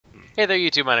Hey there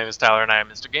YouTube, my name is Tyler and I am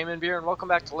Mr. Game and Beer, and welcome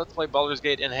back to Let's Play Baldur's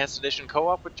Gate Enhanced Edition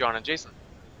Co-op with John and Jason.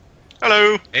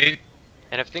 Hello! Hey.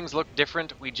 And if things look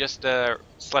different, we just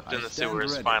slept in the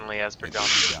sewers finally as per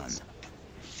John's.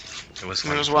 It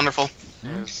was wonderful.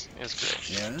 It was great.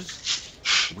 Yes,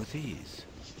 with ease.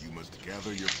 You must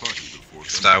gather your party before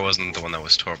So I wasn't the one that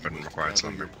was torpid and required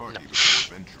slumber.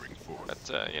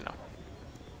 But, you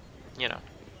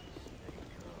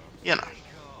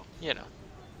know.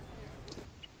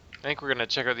 I think we're gonna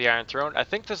check out the Iron Throne. I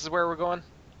think this is where we're going.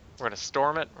 We're gonna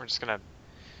storm it. We're just gonna,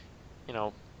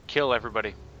 kill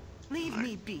everybody. Leave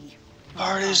me be.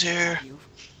 Party's here.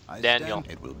 Daniel.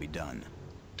 It will be done.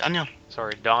 Daniel.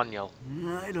 Sorry, Daniel.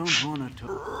 I don't want to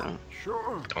talk.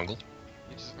 Sure. Dongle?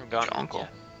 You just gone. Dongle.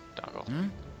 Yeah, Dongle.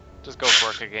 Just go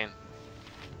for it again.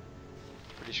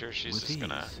 Pretty sure she's With just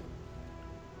gonna.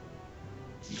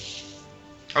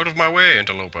 Out of my way,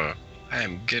 interloper! I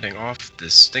am getting off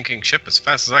this stinking ship as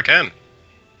fast as I can.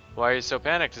 Why are you so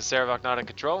panicked? Is Sarevok not in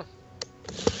control?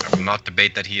 I will not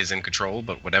debate that he is in control,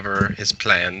 but whatever his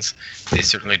plans, they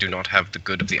certainly do not have the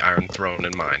good of the Iron Throne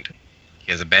in mind.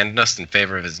 He has abandoned us in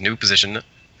favor of his new position,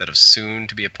 that of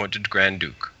soon-to-be appointed Grand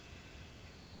Duke.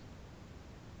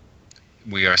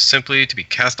 We are simply to be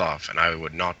cast off, and I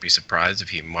would not be surprised if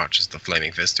he marches the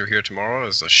Flaming Fist through here tomorrow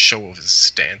as a show of his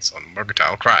stance on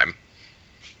mercantile crime.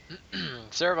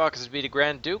 Sarevok is to be the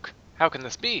Grand Duke? How can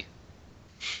this be?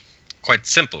 Quite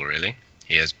simple, really.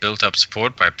 He has built up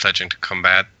support by pledging to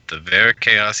combat the very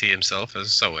chaos he himself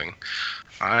is sowing.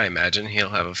 I imagine he'll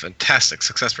have a fantastic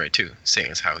success rate too,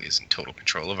 seeing as how he is in total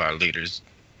control of our leaders,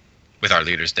 with our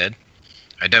leaders dead.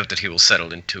 I doubt that he will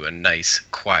settle into a nice,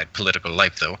 quiet political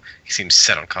life, though. He seems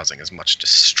set on causing as much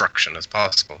destruction as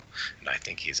possible, and I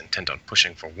think he is intent on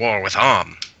pushing for war with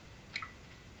Arm.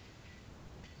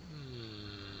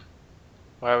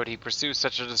 Why would he pursue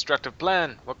such a destructive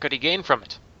plan? What could he gain from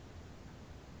it?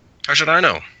 How should I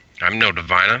know? I'm no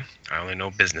diviner. I only know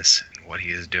business, and what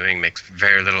he is doing makes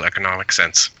very little economic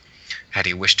sense. Had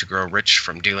he wished to grow rich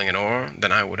from dealing in ore,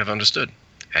 then I would have understood.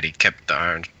 Had he kept the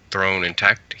Iron Throne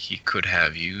intact, he could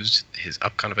have used his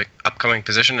upcoming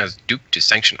position as Duke to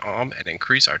sanction Arm and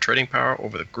increase our trading power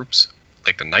over the groups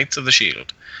like the Knights of the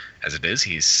Shield. As it is,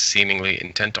 he's seemingly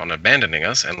intent on abandoning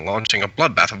us and launching a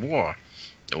bloodbath of war.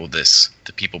 Know this,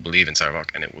 the people believe in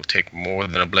Sarevok, and it will take more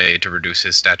than a blade to reduce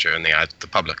his stature in the eyes of the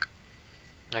public.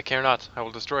 I care not. I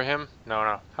will destroy him.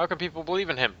 No. How can people believe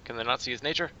in him? Can they not see his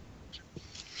nature?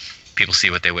 People see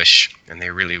what they wish, and they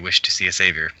really wish to see a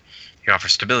savior. He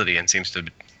offers stability and seems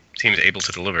able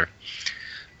to deliver.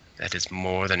 That is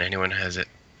more than anyone has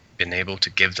been able to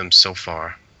give them so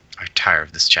far. I tire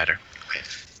of this chatter.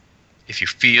 If you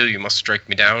feel you must strike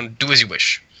me down, do as you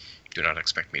wish. Do not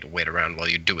expect me to wait around while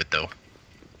you do it, though.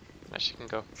 She can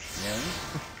go.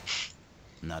 Yes?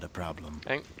 Not a problem. I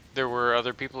think there were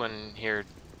other people in here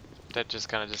that just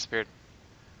kind of disappeared.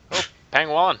 Oh, Pang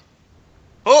Wan.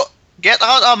 Oh, get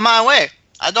out of my way!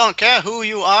 I don't care who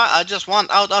you are, I just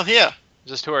want out of here.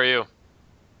 Just who are you?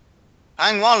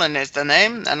 Pang Wallen is the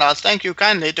name, and I'll thank you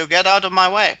kindly to get out of my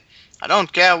way. I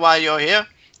don't care why you're here.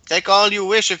 Take all you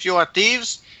wish if you are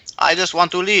thieves. I just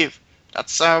want to leave. That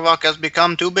Sarevok has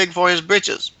become too big for his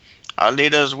britches. Our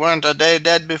leaders weren't a day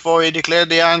dead before he declared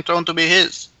the Iron Throne to be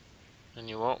his. And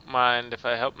you won't mind if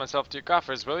I help myself to your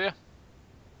coffers, will you?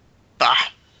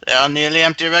 Bah, they are nearly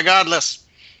empty regardless.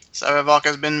 Sarevok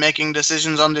has been making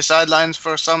decisions on the sidelines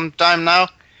for some time now,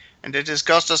 and it has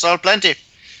cost us all plenty.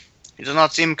 He does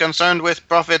not seem concerned with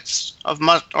profits of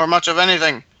much of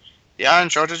anything. The iron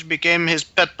shortage became his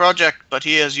pet project, but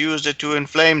he has used it to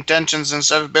inflame tensions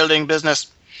instead of building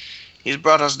business. He's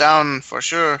brought us down, for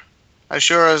sure. As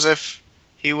sure as if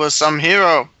he was some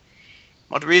hero.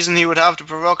 What reason he would have to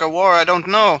provoke a war, I don't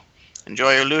know.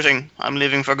 Enjoy your looting. I'm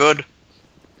leaving for good.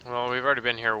 Well, we've already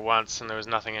been here once, and there was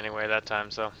nothing anyway that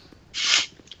time, so...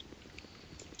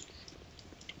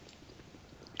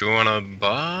 Do you want a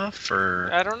buff, or...?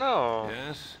 I don't know.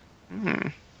 Yes?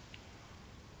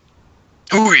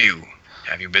 Who are you?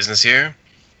 Have you business here?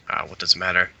 What does it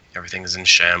matter? Everything is in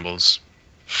shambles.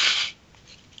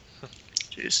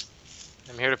 Jeez.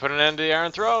 I'm here to put an end to the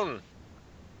Iron Throne.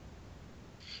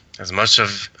 As much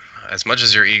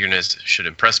as your eagerness should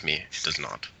impress me, it does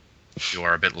not. You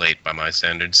are a bit late by my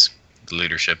standards. The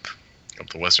leadership of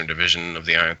the Western Division of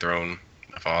the Iron Throne,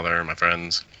 my father, my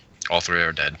friends, all three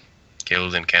are dead.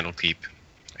 Killed in Candle Keep.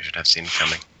 I should have seen it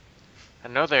coming. I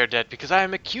know they are dead because I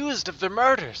am accused of their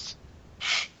murders.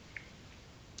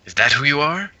 Is that who you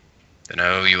are? Then I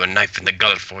owe you a knife in the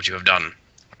gullet for what you have done.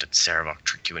 What did Sarevok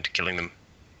trick you into killing them?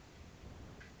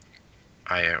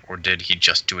 Or did he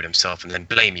just do it himself and then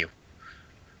blame you?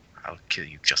 I'll kill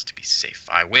you just to be safe.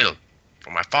 I will. For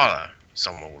my father,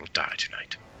 someone will die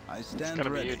tonight. I It's stand gotta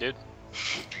ready. be you, dude.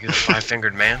 You're the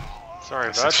five-fingered man? Sorry,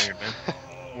 The bud. six-fingered man?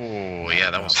 Oh,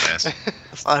 yeah, that was fast.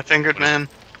 The five-fingered man.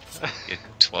 You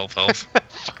had 12 health.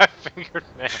 Five-fingered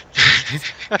man.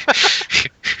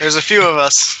 There's a few of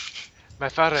us. My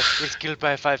father was killed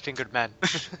by a five-fingered man.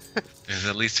 There's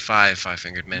at least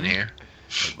five-fingered men here.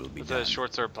 It will be It's a done.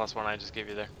 short sword +1 I just gave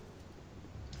you there.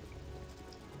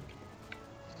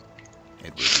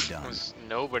 It will be done. There's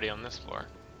nobody on this floor,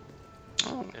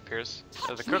 Oh. it appears.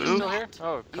 Is the cook Ooh. still here?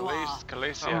 Oh, You are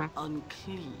Calacia.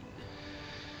 unclean.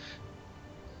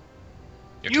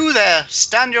 You there!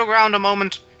 Stand your ground a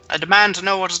moment. I demand to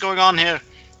know what is going on here.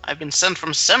 I've been sent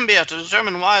from Sembia to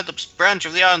determine why the branch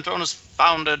of the Iron Throne is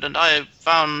founded, and I have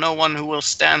found no one who will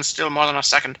stand still more than a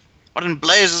second. What in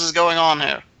blazes is going on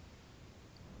here?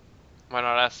 Why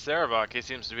not ask Sarevok? He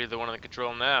seems to be the one in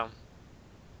control now.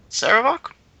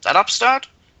 Sarevok? That upstart?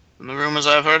 And the rumors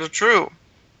I've heard are true.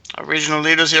 Our regional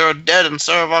leaders here are dead, and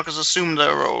Sarevok has assumed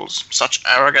their roles. Such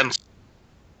arrogance.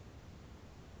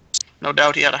 No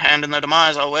doubt he had a hand in their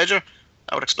demise, I'll wager.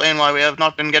 That would explain why we have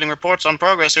not been getting reports on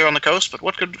progress here on the coast, but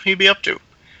what could he be up to?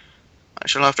 I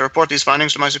shall have to report these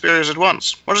findings to my superiors at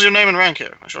once. What is your name and rank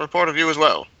here? I shall report of you as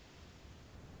well.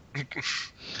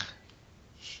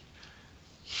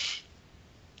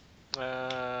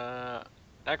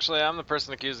 Actually, I'm the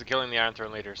person accused of killing the Iron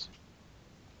Throne leaders.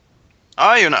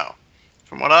 Ah, you know.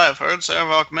 From what I have heard,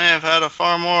 Sarevok may have had a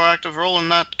far more active role in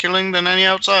that killing than any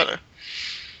outsider.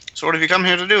 So what have you come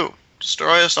here to do?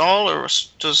 Destroy us all, or to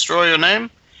destroy your name?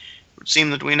 It would seem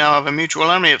that we now have a mutual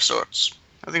enemy of sorts.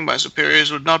 I think my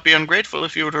superiors would not be ungrateful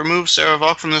if you would remove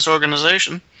Sarevok from this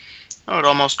organization. I would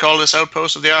almost call this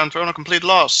outpost of the Iron Throne a complete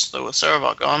loss, though with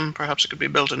Sarevok gone, perhaps it could be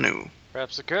built anew.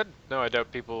 Perhaps it could. No, I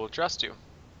doubt people will trust you.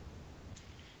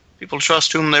 People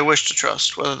trust whom they wish to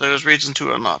trust, whether there is reason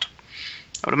to or not.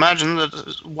 I would imagine that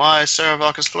is why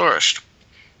Sarevok has flourished.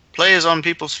 Plays on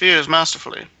people's fears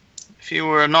masterfully. If he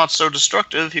were not so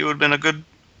destructive, he would have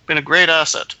been a great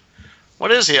asset.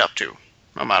 What is he up to?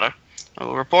 No matter. I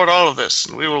will report all of this,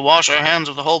 and we will wash our hands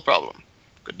of the whole problem.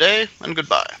 Good day, and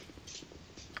goodbye.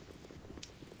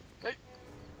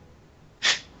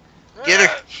 Get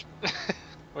her.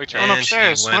 We Going tried. And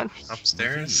upstairs, she went what?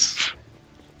 upstairs.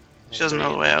 She doesn't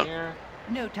know the way out. Here.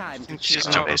 No time to She's Just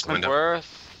in jump the out the basement. window.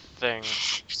 Worth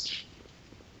things.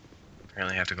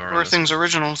 Apparently have to go around Where are this. things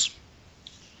originals?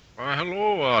 Why,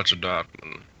 hello,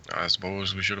 Archidotman. I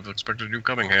suppose we should have expected you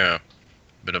coming here.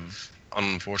 Bit of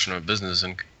unfortunate business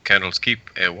in Candle's Keep,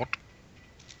 eh, what?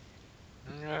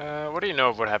 What do you know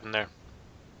of what happened there?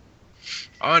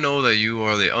 I know that you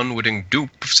are the unwitting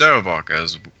dupe of Sarevok,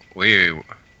 as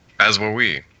were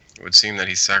we. It would seem that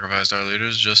he sacrificed our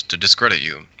leaders just to discredit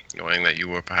you, knowing that you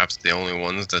were perhaps the only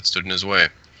ones that stood in his way.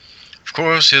 Of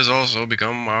course, he has also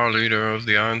become our leader of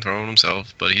the Iron Throne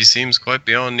himself, but he seems quite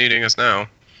beyond needing us now.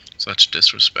 Such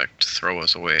disrespect to throw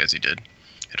us away as he did.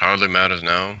 It hardly matters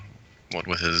now, what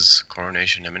with his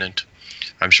coronation imminent.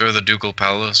 I'm sure the Duchal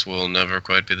Palace will never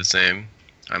quite be the same.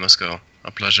 I must go.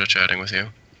 A pleasure chatting with you.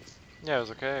 Yeah, it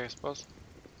was okay, I suppose.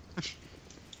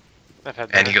 I've had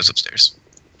And he better. goes upstairs.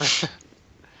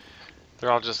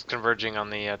 They're all just converging on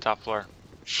the top floor.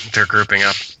 They're grouping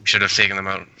up. We should have taken them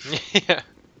out. Yeah.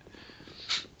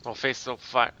 We'll face their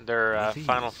With ease.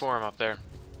 final form up there.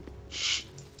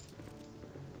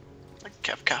 Like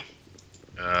Kefka.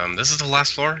 This is the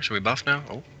last floor. Should we buff now?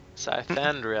 Oh.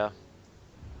 Scythandria.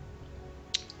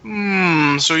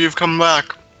 So you've come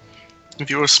back. If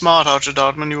you were smart,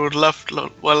 Archidotman, you would have left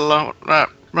alone.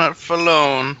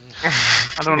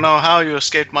 I don't know how you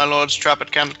escaped my lord's trap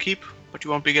at Candlekeep, but you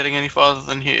won't be getting any farther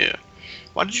than here.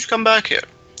 Why did you come back here?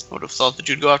 I would have thought that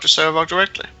you'd go after Sarevok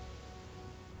directly.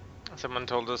 Someone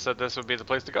told us that this would be the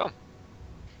place to go.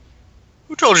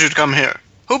 Who told you to come here?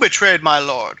 Who betrayed my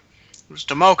lord? It was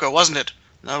Tomoka, wasn't it?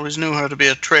 I always knew her to be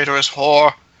a traitorous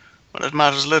whore. But it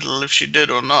matters little if she did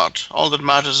or not. All that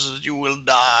matters is that you will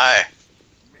die.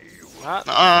 Not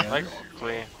Uh-uh.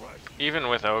 likely. Even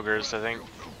with ogres, I think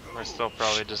we're still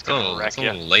probably just It's gonna wreck it's a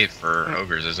you. little late for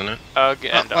ogres, isn't it? Ugh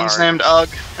and One's Arg. named Ugg.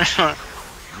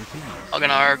 With ease. Ugg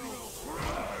and Arg.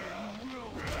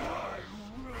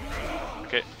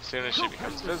 Okay, as soon as she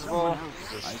becomes visible,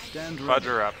 I just stand fudge ready.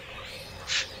 her up.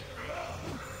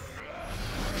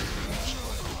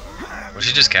 What did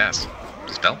she just cast?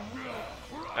 Spell?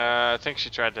 I think she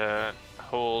tried to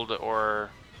hold or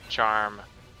charm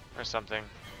or something.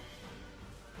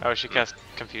 Oh, she cast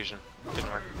confusion. Didn't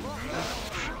work.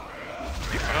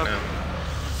 No.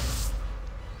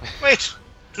 Wait!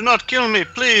 Do not kill me,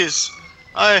 please!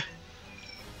 I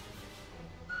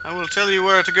will tell you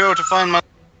where to go to find my...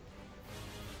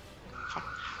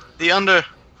 The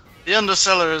The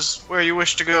undercellar is where you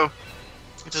wish to go.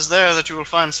 It is there that you will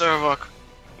find Sarevok.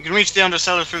 You can reach the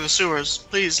undercellar through the sewers.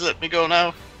 Please let me go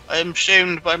now. I am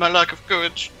shamed by my lack of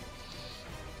courage.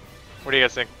 What do you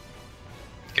guys think?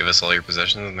 Give us all your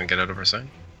possessions and then get out of our sight.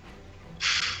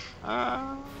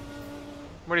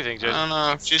 What do you think, I Jed? don't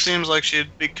know. She seems like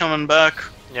she'd be coming back.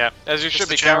 Yeah, as you Just should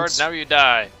a be, coward. chance. Now you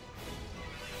die.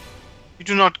 You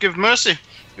do not give mercy.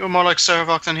 You are more like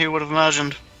Sarevok than he would have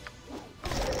imagined.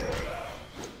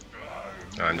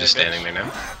 Oh, I'm just standing there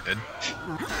now. Good.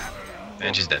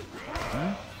 And she's dead.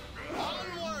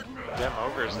 Damn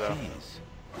ogres, though. Please.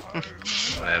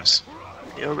 Whatevs.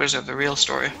 The ogres are the real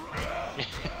story.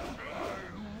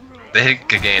 They hit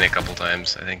Kagane a couple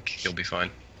times. I think he'll be fine.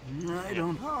 I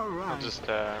don't. All I'll right. just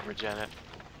regen it.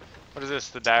 What is this?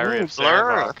 The Diary Ooh, of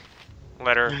Sarevok. blur.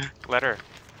 Letter. Letter.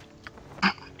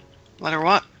 Let her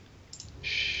what?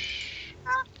 Shh.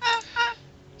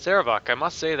 Sarevok, I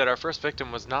must say that our first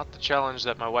victim was not the challenge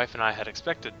that my wife and I had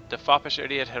expected. The foppish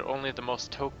idiot had only the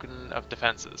most token of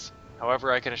defenses.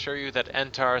 However, I can assure you that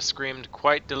Entar screamed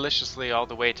quite deliciously all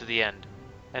the way to the end.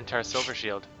 Entar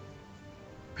Silvershield.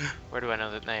 Where do I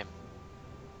know that name?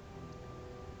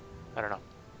 I don't know.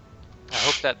 I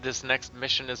hope that this next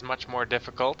mission is much more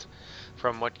difficult.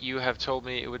 From what you have told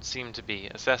me, it would seem to be.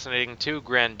 Assassinating 2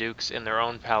 Grand Dukes in their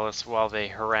own palace while they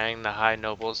harangue the high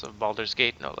nobles of Baldur's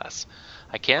Gate, no less.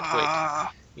 I can't wait.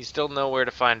 You still know where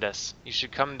to find us. You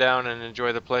should come down and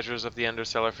enjoy the pleasures of the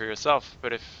undercellar for yourself,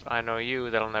 but if I know you,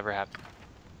 that'll never happen.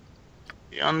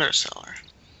 The undercellar.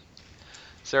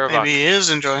 Sarevok. Maybe he is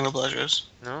enjoying the pleasures.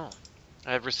 No.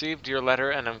 I have received your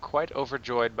letter and am quite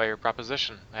overjoyed by your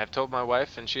proposition. I have told my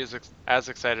wife and she is as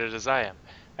excited as I am.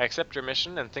 I accept your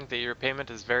mission and think that your payment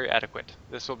is very adequate.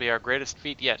 This will be our greatest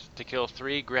feat yet, to kill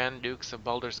 3 Grand Dukes of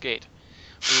Baldur's Gate.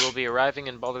 We will be arriving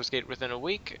in Baldur's Gate within a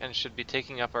week and should be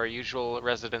taking up our usual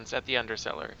residence at the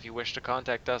undercellar. If you wish to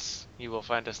contact us, you will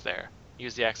find us there.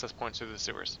 Use the access points through the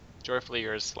sewers. Joyfully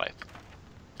yours, Slythe.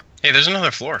 Hey, there's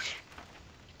another floor.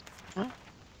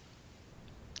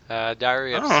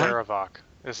 Diary of Oh. Sarevok.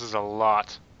 This is a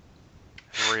lot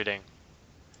of reading.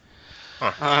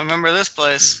 I remember this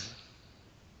place.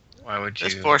 Why would you?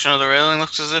 This portion of the railing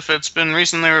looks as if it's been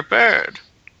recently repaired.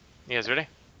 You guys ready?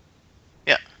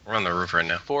 We're on the roof right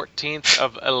now. 14th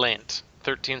of Elent,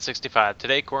 1365.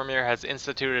 Today, Cormier has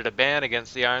instituted a ban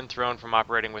against the Iron Throne from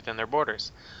operating within their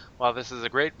borders. While this is a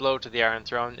great blow to the Iron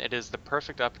Throne, it is the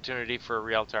perfect opportunity for a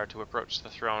Rialtar to approach the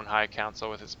Throne High Council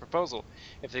with its proposal.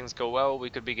 If things go well, we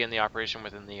could begin the operation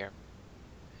within the year.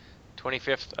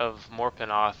 25th of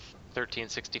Morpinoth,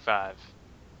 1365.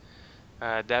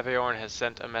 Daviorn has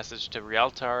sent a message to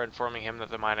Rialtar informing him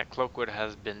that the mine at Cloakwood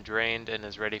has been drained and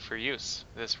is ready for use.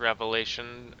 This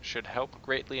revelation should help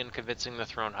greatly in convincing the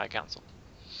Throne High Council.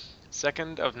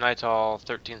 2nd of Nightal,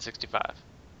 1365.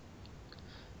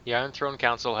 The Iron Throne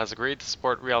Council has agreed to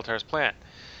support Rialtar's plan.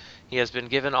 He has been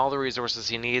given all the resources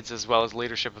he needs as well as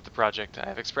leadership of the project. I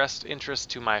have expressed interest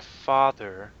to my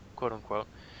father, quote-unquote,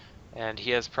 and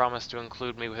he has promised to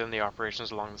include me within the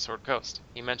operations along the Sword Coast.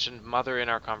 He mentioned Mother in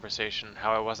our conversation,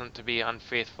 how I wasn't to be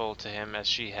unfaithful to him as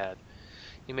she had.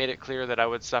 He made it clear that I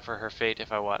would suffer her fate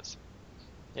if I was.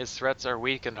 His threats are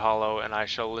weak and hollow, and I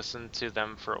shall listen to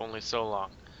them for only so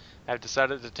long. I have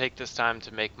decided to take this time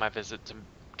to make my visit to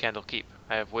Candlekeep.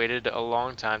 I have waited a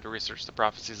long time to research the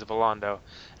prophecies of Alondo,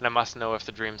 and I must know if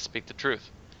the dreams speak the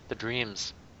truth. The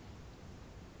dreams.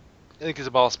 I think he's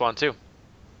a ball spawn too.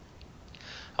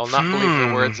 I will not believe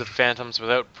the words of phantoms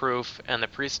without proof, and the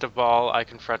priest of Baal I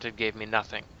confronted gave me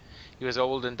nothing. He was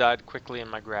old and died quickly in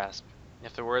my grasp.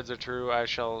 If the words are true, I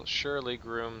shall surely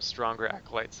groom stronger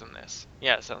acolytes than this.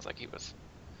 Yeah, it sounds like he was.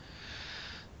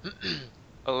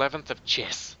 11th of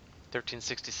Chis,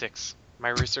 1366. My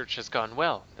research has gone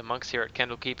well. The monks here at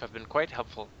Candlekeep have been quite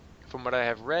helpful. From what I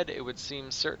have read, it would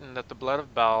seem certain that the blood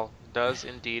of Baal does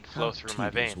indeed flow How through my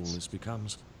tedious all veins. this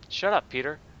becomes. Shut up,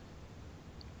 Peter.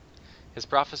 His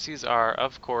prophecies are,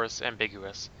 of course,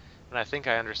 ambiguous, and I think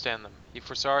I understand them. He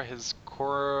foresaw his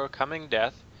coming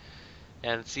death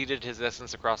and seeded his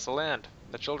essence across the land.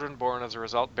 The children born as a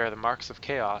result bear the marks of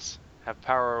chaos, have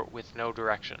power with no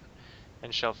direction,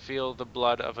 and shall feel the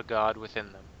blood of a god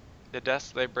within them. The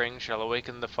deaths they bring shall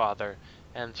awaken the Father,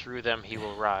 and through them he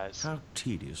will rise. How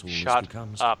tedious all Shut this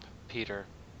becomes. up, Peter.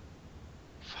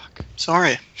 Fuck.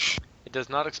 Sorry. It does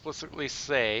not explicitly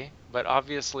say, but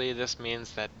obviously this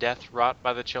means that death wrought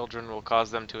by the children will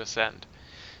cause them to ascend.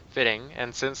 Fitting,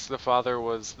 and since the father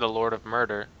was the Lord of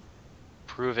Murder,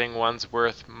 proving one's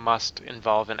worth must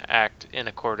involve an act in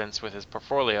accordance with his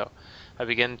portfolio, I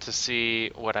begin to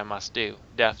see what I must do.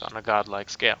 Death on a godlike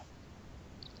scale.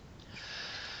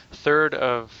 3rd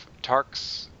of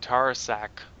Tarsak,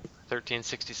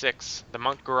 1366. The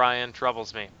monk Gorion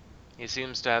troubles me. He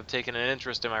seems to have taken an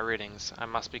interest in my readings. I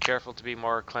must be careful to be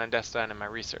more clandestine in my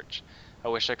research. I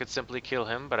wish I could simply kill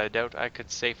him, but I doubt I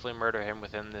could safely murder him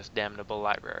within this damnable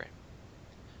library.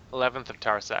 11th of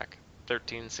Tarsak,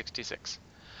 1366.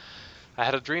 I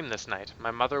had a dream this night.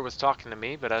 My mother was talking to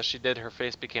me, but as she did, her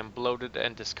face became bloated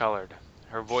and discolored.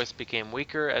 Her voice became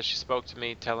weaker as she spoke to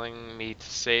me, telling me to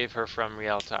save her from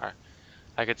Rieltar.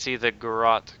 I could see the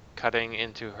garrote cutting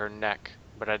into her neck,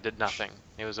 but I did nothing.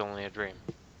 It was only a dream.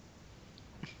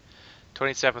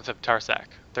 27th of Tarsak,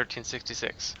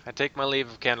 1366. I take my leave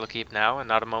of Candlekeep now, and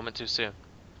not a moment too soon,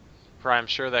 for I am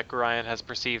sure that Gorion has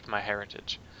perceived my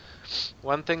heritage.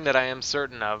 One thing that I am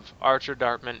certain of, Archer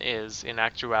Dartman is, in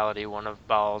actuality, one of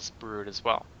Baal's brood as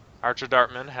well. Archer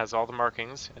Dartman has all the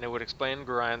markings, and it would explain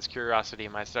Gorion's curiosity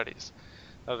in my studies.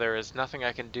 Though there is nothing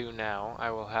I can do now,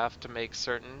 I will have to make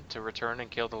certain to return and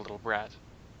kill the little brat.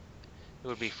 It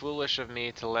would be foolish of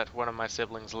me to let one of my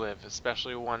siblings live,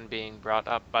 especially one being brought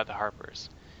up by the Harpers,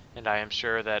 and I am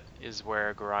sure that is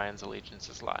where Gorion's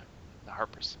allegiances lie. The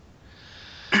Harpers.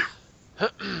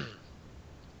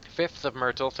 5th of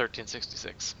Myrtle,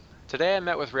 1366. Today I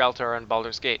met with Rieltar on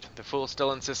Baldur's Gate. The fool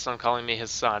still insists on calling me his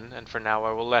son, and for now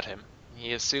I will let him.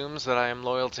 He assumes that I am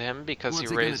loyal to him because he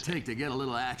raised me. What's it gonna take to get a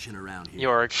little action around here?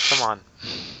 Jorg, come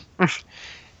on.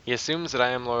 He assumes that I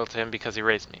am loyal to him because he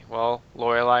raised me. Well,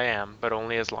 loyal I am, but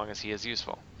only as long as he is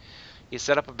useful. He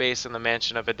set up a base in the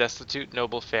mansion of a destitute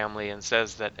noble family and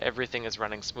says that everything is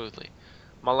running smoothly.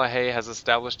 Mullahay has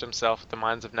established himself at the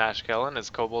mines of Nashkel, and his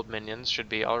kobold minions should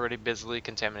be already busily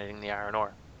contaminating the iron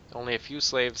ore. Only a few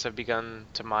slaves have begun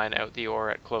to mine out the ore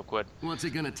at Cloakwood. What's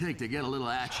it gonna take to get a little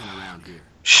action around here?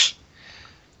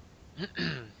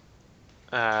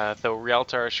 Though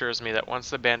Rieltar assures me that once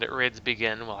the bandit raids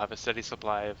begin, we'll have a steady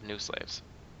supply of new slaves.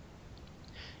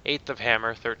 8th of Hammer,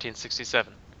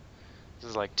 1367. This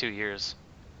is like 2 years.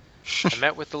 I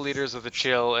met with the leaders of the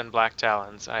Chill and Black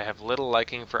Talons. I have little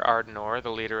liking for Ardenor,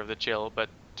 the leader of the Chill, but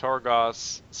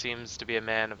Torgos seems to be a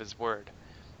man of his word.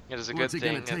 It is a good thing.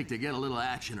 What's it gonna take to get a little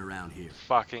action around here?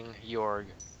 Fucking Jorg.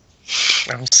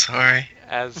 I'm sorry.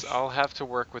 As I'll have to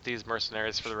work with these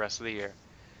mercenaries for the rest of the year.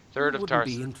 3rd of Wouldn't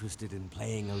be Tarsak. interested in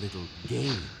playing a little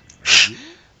game,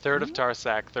 3rd of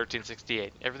Tarsak,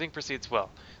 1368. Everything proceeds well.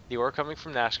 The ore coming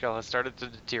from Nashkel has started to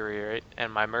deteriorate,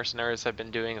 and my mercenaries have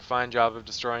been doing a fine job of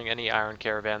destroying any iron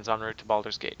caravans en route to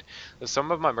Baldur's Gate. Though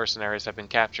some of my mercenaries have been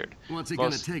captured. What's it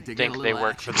Most gonna take to think get a they little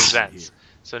work for action the around Zents, here?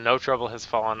 so no trouble has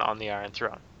fallen on the Iron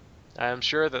Throne. I am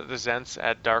sure that the Zents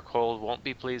at Darkhold won't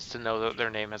be pleased to know that their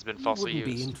name has been falsely You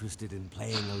wouldn't used. be interested in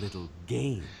playing a little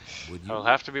game, would you? I will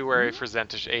have to be wary for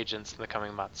Zentish agents in the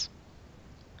coming months.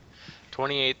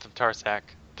 28th of Tarsak,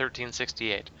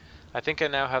 1368. I think I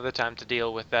now have the time to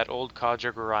deal with that old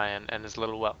codger Gorion and his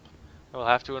little whelp. I will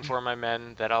have to inform my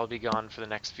men that I'll be gone for the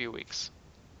next few weeks.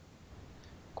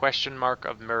 Question mark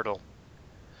of Myrtle.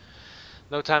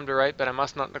 No time to write, but I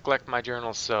must not neglect my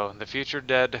journals so. The future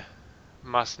dead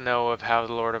must know of how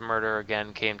the Lord of Murder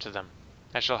again came to them.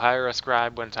 I shall hire a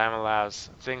scribe when time allows.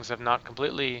 Things have not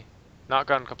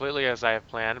gone completely as I have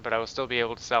planned, but I will still be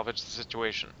able to salvage the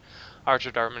situation.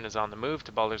 Archer Dartman is on the move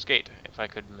to Baldur's Gate. If I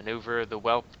could maneuver the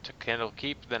whelp to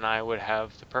Candlekeep, then I would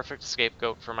have the perfect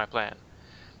scapegoat for my plan.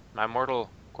 My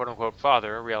mortal quote-unquote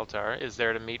father, Rieltar, is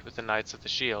there to meet with the Knights of the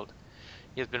Shield.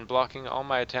 He has been blocking all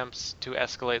my attempts to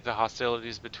escalate the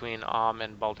hostilities between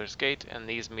and Baldur's Gate, and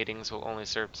these meetings will only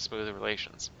serve to smooth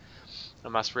relations. I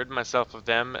must rid myself of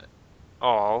them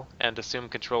all, and assume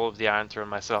control of the Iron Throne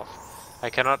myself. I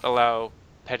cannot allow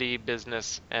petty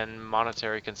business and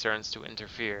monetary concerns to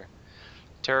interfere.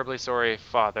 Terribly sorry,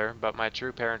 Father, but my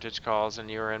true parentage calls, and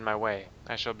you are in my way.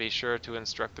 I shall be sure to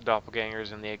instruct the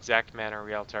doppelgangers in the exact manner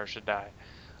Rieltar should die.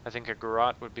 I think a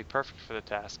garrote would be perfect for the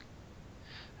task.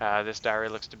 This diary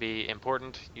looks to be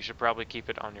important. You should probably keep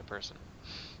it on your person.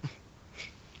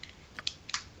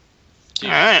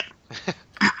 Alright.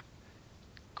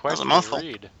 Quite a mouthful.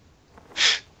 read.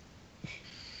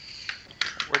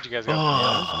 Where'd you guys go?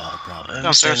 I'm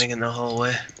Downstairs. standing in the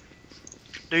hallway.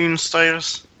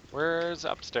 Downstairs. Where's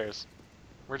upstairs?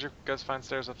 Where'd you guys find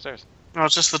stairs upstairs? No,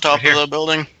 it's just the top Right here. of the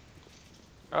building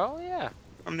Oh, yeah.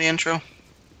 from the intro.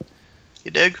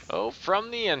 You dig? Oh,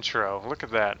 from the intro. Look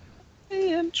at that.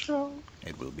 The intro.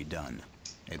 It will be done.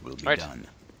 It will be Right. done.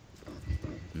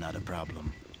 Not a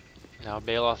problem. Now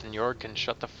Baloth and Jorg can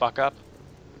shut the fuck up.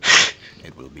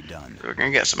 It will be done. We're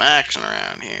gonna get some action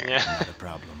around here. Yeah. Not a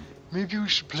problem. Maybe we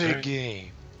should play Sorry. a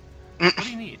game. What do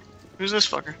you need? Who's this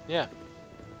fucker? Yeah.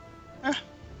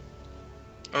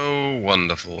 Oh,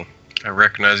 wonderful. I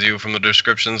recognize you from the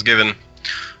descriptions given.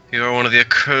 You are one of the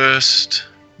accursed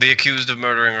The accused of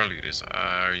murdering our leaders,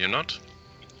 are you not?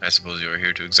 I suppose you are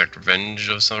here to exact revenge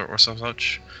or some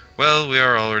such. Well, we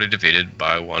are already defeated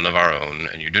by one of our own,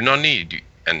 and do not need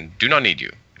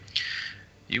you.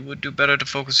 You would do better to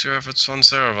focus your efforts on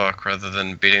Sarevok rather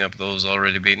than beating up those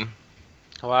already beaten.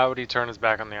 Why would he turn his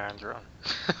back on the Iron Throne?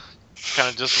 Kind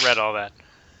of just read all that.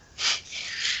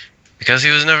 Because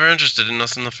he was never interested in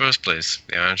us in the first place.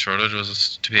 The Iron Shortage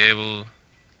was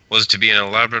to be an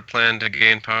elaborate plan to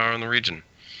gain power in the region.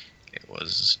 It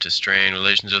was to strain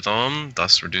relations with Orm,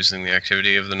 thus reducing the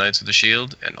activity of the Knights of the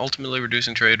Shield, and ultimately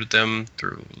reducing trade with them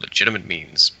through legitimate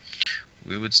means.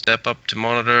 We would step up to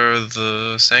monitor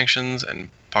the sanctions and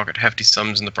pocket hefty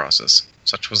sums in the process.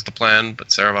 Such was the plan, but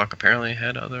Sarevok apparently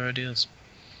had other ideas.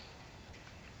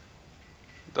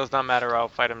 Does not matter, I'll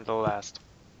fight him to the last.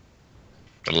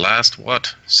 The last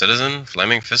what? Citizen?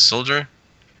 Flaming Fist soldier?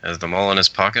 Has them all in his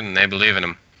pocket and they believe in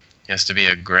him. He has to be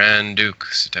a Grand Duke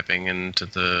stepping in to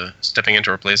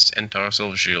replace Entar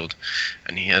Silvershield,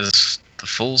 and he has the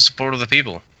full support of the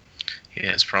people. He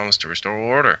has promised to restore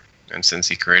order, and since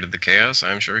he created the chaos,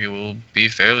 I am sure he will be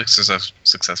fairly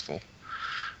successful.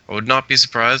 I would not be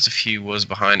surprised if he was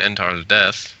behind Entar's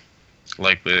death.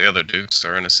 Likely the other dukes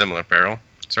are in a similar peril.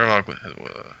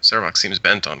 Sarevok seems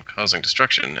bent on causing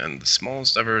destruction, and the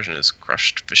smallest diversion is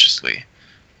crushed viciously.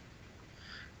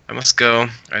 I must go.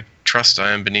 I trust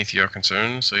I am beneath your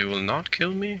concern, so you will not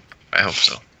kill me? I hope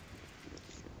so.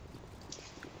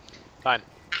 Fine.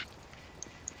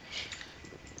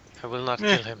 I will not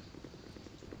kill him.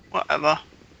 Whatever.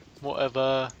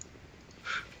 Whatever.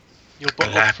 You'll put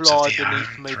a Collapse of fly the beneath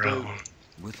Iron my boot. Throne.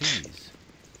 With ease.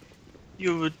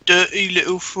 You're a dirty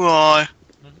little fry.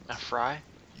 A fry?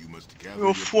 You must gather You're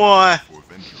your fly. party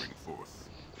before venturing forth.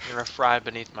 You're a fry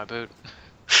beneath my boot.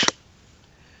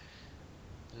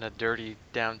 In a dirty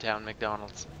downtown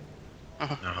McDonald's. No.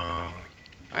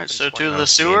 Alright, so to 20 the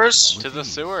sewers? To the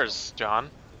sewers, John.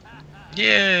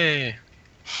 Yay! You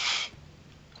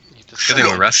just Good thing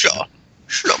we're rested.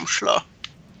 Slum shlah.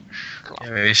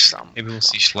 Yeah, maybe we'll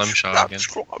see Schlumshaw again.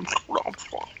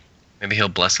 Maybe he'll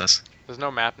bless us. There's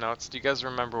no map notes. Do you guys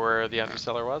remember where the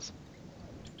undercellar was?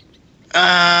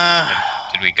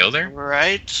 Did we go there?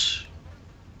 Right.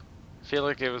 I feel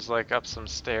like it was like up some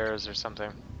stairs or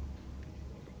something.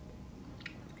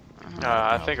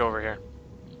 I think over here.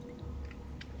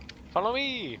 Follow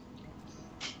me!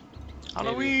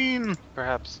 Halloween.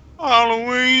 Perhaps.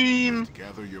 Halloween.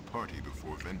 Gather your party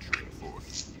before venturing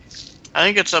forth. I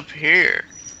think it's up here.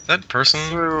 Is that person?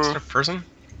 Is that a person?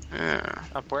 Yeah.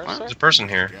 Up where, What? sir? There's a person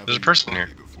here. There's a person here.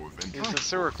 He's the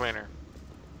sewer cleaner.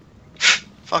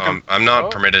 Fuck him. I'm not Oh.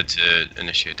 permitted to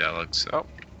initiate dialogue, so. Oh,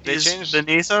 they He's changed.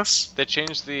 beneath us. They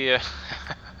changed the.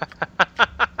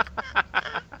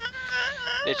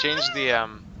 They changed the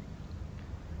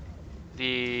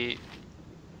The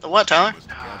what, Tyler?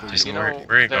 Jason, you know,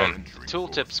 where are you the going?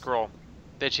 tooltip scroll.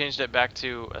 They changed it back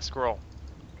to a scroll,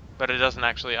 but it doesn't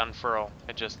actually unfurl.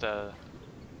 It just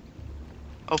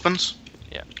Opens.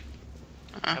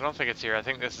 I don't think it's here. I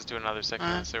think this is to another section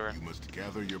of the sewer. You must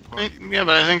gather your party. Yeah,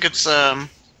 but I think it's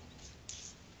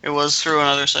it was through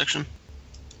another section.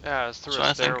 Yeah, it's through So a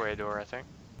I think- stairway door, I think.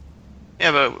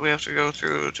 Yeah, but we have to go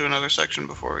through to another section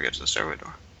before we get to the stairway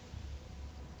door.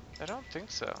 I don't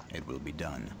think so. It will be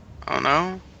done. Oh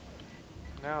no.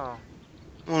 No.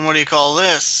 Well, what do you call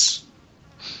this?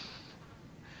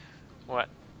 What?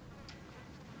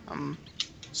 I'm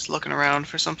just looking around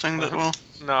for something that will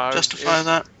No. justify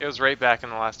that. It was right back in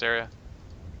the last area.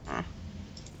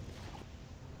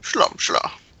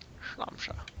 Schlumschla.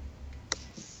 Schlamsha.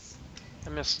 I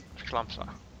miss Schlamsha.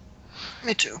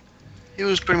 Me too. He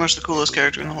was pretty much the coolest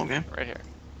character in the whole game. Right here.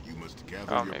 You must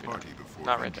gather Oh, your maybe party before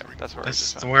Not right there. venturing That's where forth. it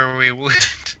is. That's where we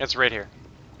went. It's right here.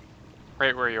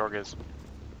 Right where Yorg is.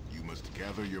 You must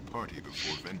gather your party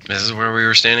before venturing. This is where we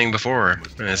were standing before, You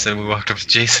must and I said we gather walked your up with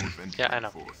party Jason. before Yeah, I venturing know.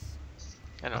 forth.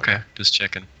 I know. Okay, just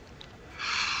checking.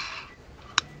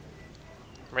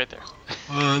 Right there.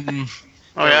 Oh There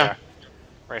we yeah. are.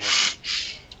 Right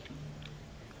here.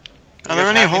 Are there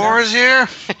guys any happy now? whores here?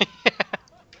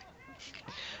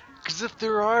 Because if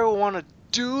there are, I want to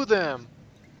do them.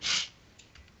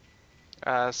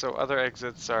 So other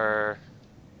exits are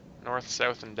north,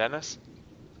 south, and Dennis.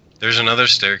 There's another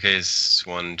staircase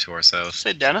one to our south.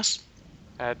 Say Dennis.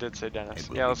 I did say Dennis. It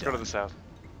will Yeah, be let's go to done. the south.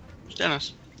 It's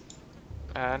Dennis.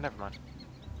 Never mind.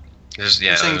 There's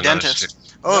You're saying there's another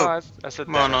dentist. No, Oh, I said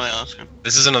well, Dennis. no, yeah, that's good.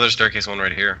 This is another staircase one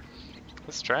right here.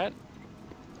 Let's try it.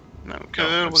 No, No, good.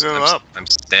 I'm We'll s- go I'm s- up. I'm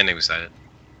standing beside it.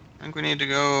 I think we need to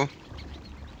go.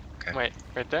 Okay. Wait,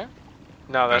 right there?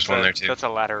 No, There's that's one a, there, too. that's a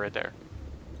ladder right there.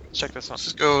 Check this one. Let's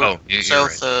just go Oh, you're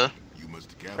south. You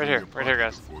must gather Right here, your right here,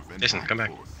 party guys. before venturing Jason, come back.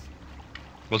 forth.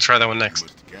 We'll try that one You next.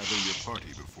 must gather your party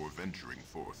before venturing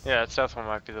forth. Yeah, that south one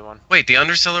might be the one. Wait, the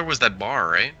undercellar was that bar,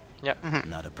 right?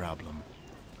 Not a problem.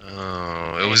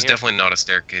 Oh, it Hey, was here. definitely not a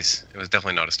staircase. It was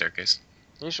definitely not a staircase.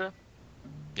 You sure?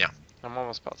 Yeah. I'm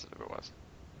almost positive it was.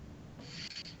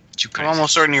 You I'm guys-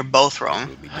 almost certain you're both wrong,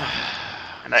 Will be done.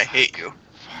 and I hate you. You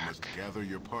must gather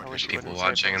your party. wish you before people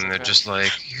wouldn't say watching things and like they're that. just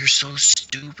like, "You're so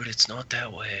stupid. It's not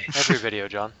that way." Every video,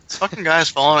 John. This fucking guy's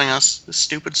following us. This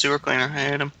stupid sewer cleaner. I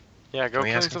hate him. Yeah, go Can we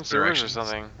clean ask some him sewers or directions?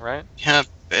 something, right? Yeah,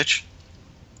 bitch.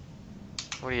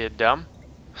 What are you, dumb?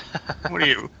 What are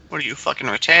you? What are you fucking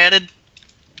retarded?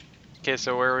 Okay,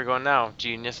 so where are we going now?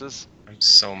 Geniuses? I'm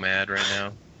so mad right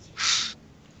now.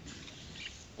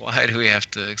 Why do we have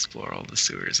to explore all the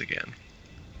sewers again?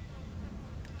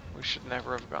 We should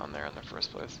never have gone there in the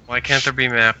first place. Why can't there be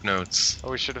map notes?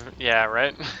 Oh, we should have. Yeah,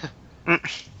 right?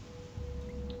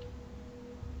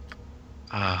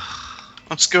 Ah,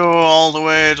 Let's go all the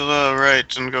way to the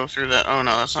right and go through that. Oh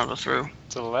no, that's not the through.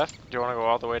 To the left? Do you want to go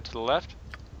all the way to the left?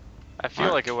 I feel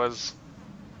What? like it was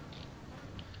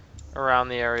around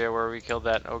the area where we killed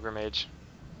that ogre mage.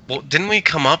 well, didn't we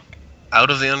come up out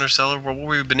of the undercellar? What were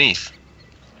we beneath?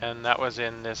 And that was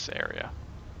in this area.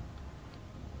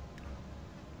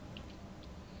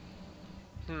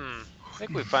 I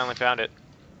think we finally found it.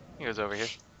 He was over here.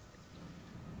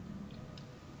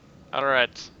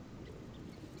 Alright.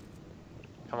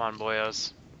 Come on,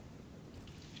 boyos.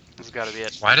 This has gotta be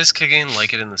it. Why does Kigane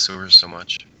like it in the sewers so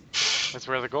much? That's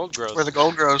where the gold grows. Where the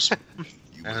gold grows.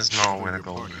 You That must is not gather where the your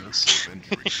gold party goes. before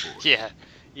venturing forth. Yeah.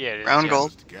 Yeah, it is. Brown Jeff.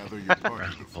 gold. You must gather your party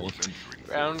Brown before gold. venturing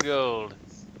Brown forth. gold.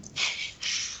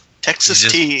 Texas You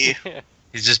just- tea.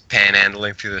 He's just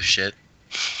panhandling through the shit.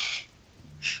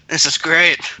 This is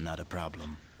great. Not a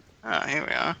problem. Oh, here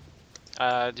we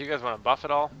are. Do you guys want to buff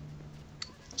it all?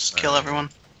 Just kill everyone.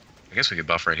 I guess we could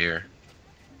buff right here.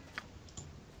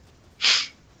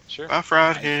 Sure. Buff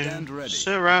right I here. stand ready.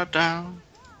 Sit right down.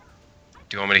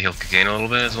 Do you want me to heal Kigane a little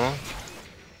bit as well?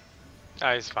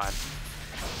 Ah, he's fine.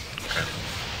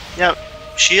 Yep.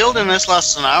 Shield in this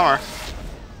lasts an hour.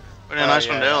 But in Oh, Icewind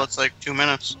yeah, Dale, yeah. it's like 2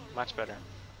 minutes. Much better.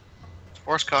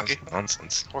 Horse cocky. That's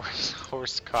nonsense.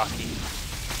 Horse cocky.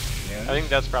 I think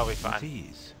that's probably With fine.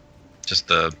 ease. Just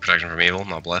the protection from evil,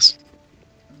 not bless.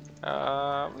 We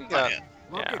Oh, got. yeah.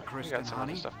 Look Yeah, at we Kristen, got some other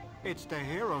honey. stuff. It's the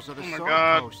heroes of the Oh my Sword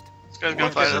God. Coast. This guy's gonna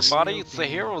Look fight at us. everybody, it's the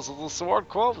heroes of the Sword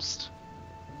Coast.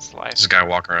 Slythe. This guy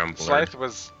walking around blurred. Slythe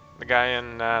was the guy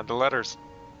in the letters.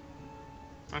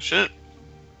 Oh shit.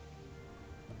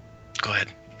 Go ahead,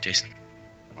 Jason.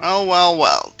 Well, well,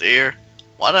 well, dear.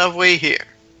 What have we here?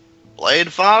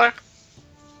 Blade Father?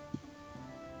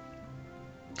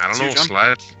 I don't See know, you, John?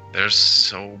 Slythe. They're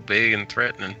so big and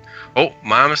threatening. Oh,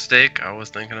 my mistake. I was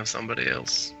thinking of somebody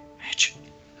else. Bitch.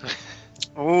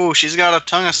 Oh, she's got a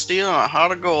tongue of steel and a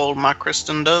heart of gold, my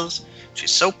Kristen does.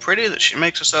 She's so pretty that she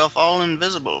makes herself all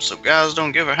invisible so guys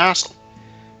don't give her hassle.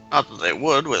 Not that they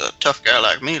would with a tough guy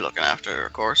like me looking after her,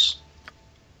 of course.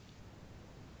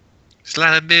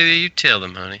 Slythe, baby, you tell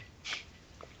them, honey.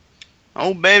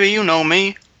 Oh, baby, you know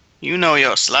me. You know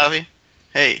you're Slavy.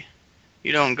 Hey,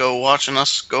 you don't go watching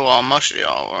us go all mushy,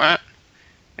 all right?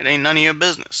 It ain't none of your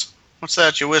business. What's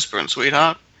that you're whispering,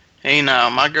 sweetheart? Hey now,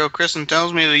 my girl Kristen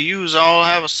tells me that yous all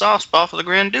have a soft spot for the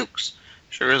Grand Dukes.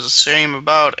 Sure is a shame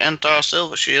about Entar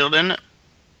Silver Shield, isn't it?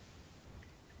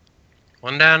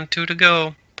 One down, two to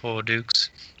go. Poor Dukes.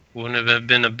 Wouldn't have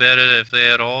been a better if they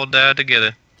had all died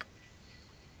together.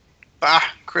 Bah,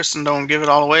 Kristen don't give it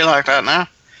all away like that now.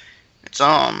 It's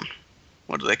on,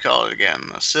 what do they call it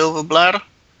again, a silver bladder?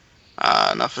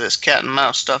 Enough of this cat and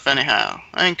mouse stuff anyhow.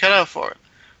 I ain't cut out for it.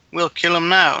 We'll kill him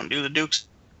now and do the Dukes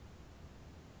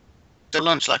at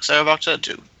lunch like Sarevok said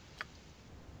to.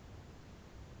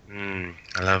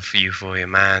 I love you for your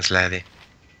mind, Slythe.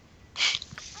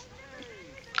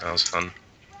 That was fun.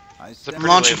 I a stand I'm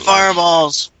pretty launching late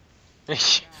fireballs.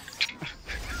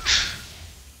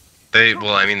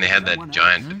 Well, I mean, they had that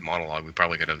giant monologue. We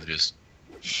probably could have just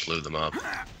blew them up.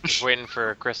 Just waiting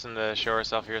for Kristen to show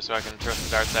herself here so I can throw some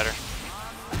darts at her.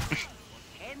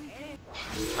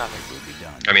 Nothing. will be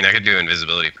done. I mean, I could do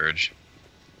invisibility purge.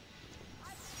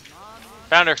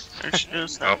 Found her. There she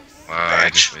is. Oh, I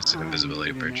just wasted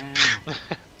invisibility purge.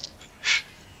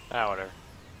 Ah, whatever.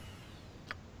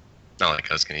 Not like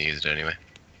I was gonna use it anyway.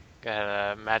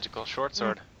 Got a magical short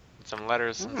sword. And some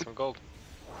letters and some gold.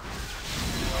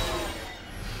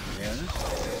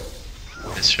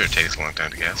 This sure takes a long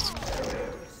time to cast.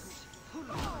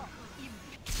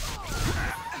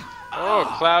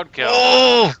 Oh, cloud kill.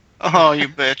 Oh! Oh, you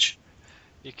bitch.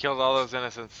 You killed all those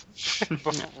innocents.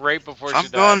 Right before she I'm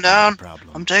died. going down. Problem.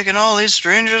 I'm taking all these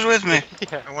strangers with me.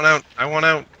 Yeah. I want out. I want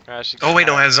out. She Oh wait,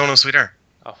 no, got I have Zone of Sweet Air.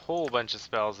 a whole bunch of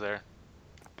spells there.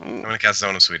 I'm gonna cast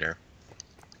Zone of Sweet Air.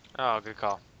 Oh, good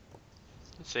call.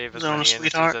 Save as Zone of many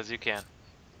innocents Sweetheart. as you can.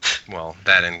 Well,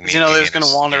 that and You know they're just making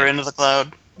gonna it wander a- into the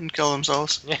cloud and kill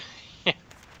themselves.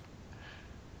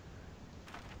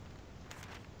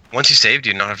 Once you save, do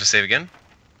you not have to save again?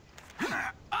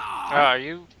 Are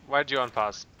you? Why'd you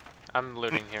unpause? I'm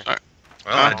looting here. Sorry.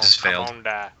 Well, I Oh, just failed. Come on,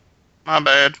 die. My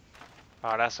bad.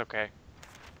 Oh, that's okay.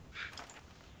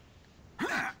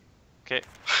 Okay,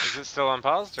 is it still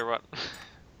unpaused or what?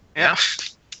 Yeah.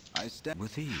 I stand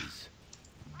with ease.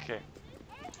 Okay.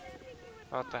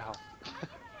 What the hell?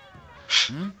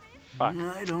 Hmm? Fuck.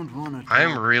 I don't want to. I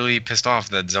am really pissed off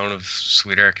that Zone of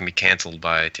Sweet Air can be cancelled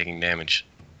by taking damage.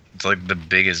 It's like the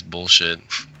biggest bullshit.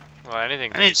 Well,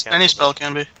 anything. can Any be canceled any by spell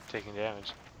can be. taking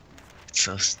damage. It's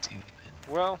so stupid.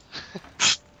 Well,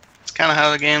 It's kind of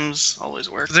how the games always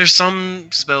work. There's some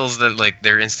spells that like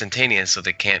they're instantaneous, so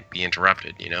they can't be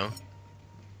interrupted. You know,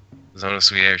 Zone of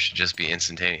Sweet Air should just be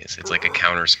instantaneous. It's like a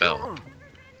counter spell.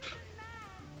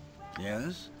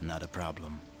 Yes? Not a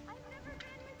problem.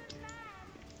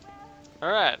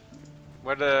 all right.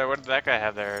 What did that guy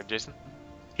have there, Jason?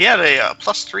 He had a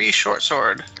 +3 short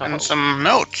sword Oh. and some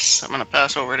notes. I'm gonna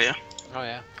pass over to you. Oh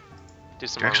yeah. Do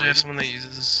some Do you actually have reading. someone that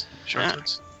uses short Yeah.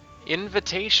 swords?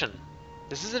 Invitation.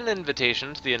 This is an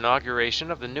invitation to the inauguration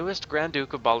of the newest Grand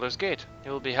Duke of Baldur's Gate. It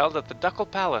will be held at the Duchal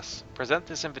Palace. Present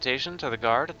this invitation to the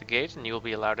guard at the gate and you will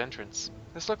be allowed entrance.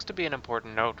 This looks to be an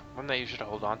important note, one that you should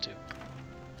hold on to.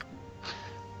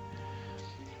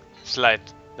 Slight.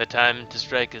 The time to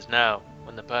strike is now.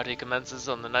 When the party commences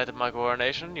on the night of my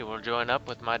coronation, you will join up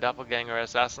with my doppelganger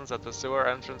assassins at the sewer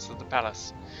entrance of the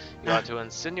palace. You are to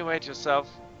insinuate yourself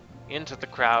into the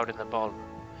crowd in the ballroom.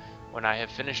 When I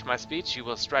have finished my speech, you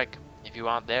will strike. If you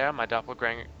aren't there, my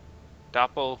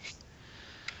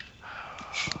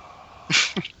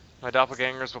my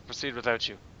doppelgangers will proceed without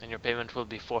you, and your payment will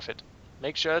be forfeit.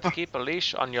 Make sure to keep a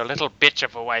leash on your little bitch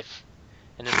of a wife.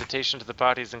 An invitation to the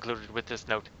party is included with this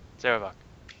note. Sarevok.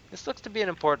 This looks to be an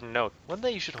important note, one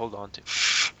that you should hold on to.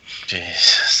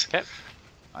 Jesus. Okay.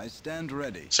 I stand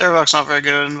ready. Sarevok's not very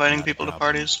good at inviting Not a people to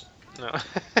problem. parties. No.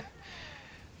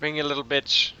 Bring your little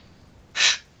bitch.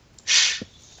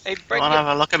 Hey, You bring wanna your,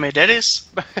 have a look at me daddies?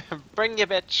 bring your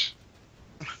bitch.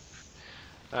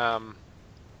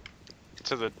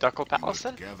 To the Duchal You Palace must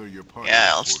then? gather your party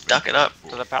Yeah, let's before duck it up.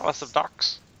 venturing To the forth. Palace of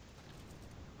Docks.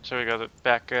 Should we go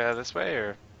back this way,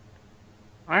 or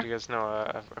Where? do you guys know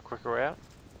a quicker way out?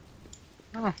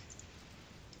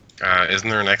 Isn't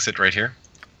there an exit right here?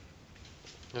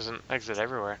 There's an exit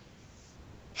everywhere.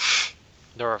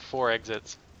 There are 4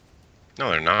 exits. No,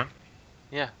 they're not.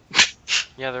 Yeah,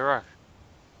 there are.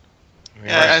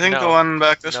 Yeah, I think the No. one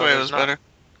back this No, way there's was not. better.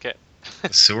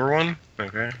 The sewer one?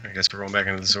 Okay, I guess we're going back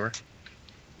into the sewer.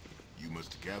 You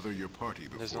must gather your party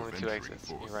before There's only 2 venturing exits.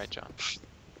 forth. You're right, John.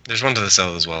 There's one to the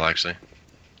south as well, actually.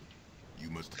 You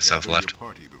must South gather left. your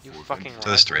party You before fucking venturing So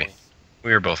there's lied to 3. me.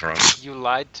 We were both wrong. You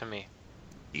lied to me.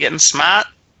 You getting smart?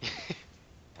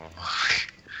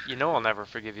 You know I'll never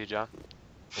forgive you, John.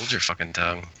 Hold your fucking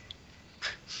tongue.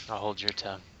 I'll hold your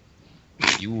tongue.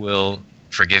 You will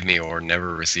forgive me or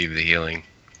never receive the healing.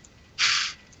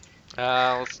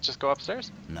 Let's just go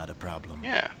upstairs. Not a problem.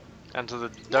 Yeah. And to the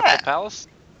Duchal Yeah. Palace.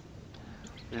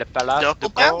 Le Palace Duchal Ducal.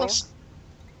 Palace.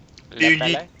 Le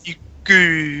Palais.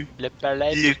 Good. Le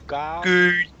Palais Le Ducal.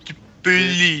 Good.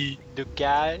 Billy.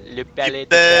 Ducal. Le Palais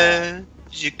Ducal.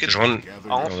 You There's could one.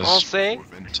 En Oh, there's- français.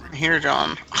 before venturing here,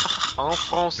 John. En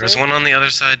français. There's one on the other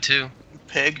side too.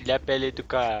 Pig. Le Palais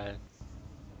Ducal.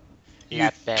 You La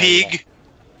Palais. pig.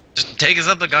 Just take us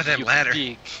up the goddamn You ladder.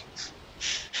 pig.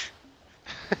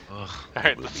 Ugh.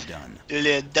 Alright, Will let's be done.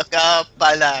 Le Duchal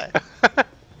Palace.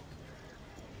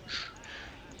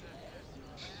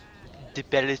 The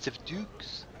Palace of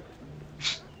Dukes.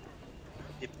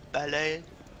 Le Palais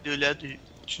de la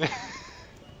Duche.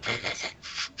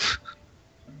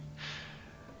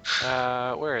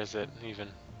 Where is it even?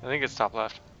 I think it's top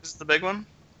left. This is the big one?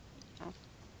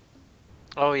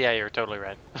 Oh yeah, you're totally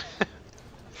right.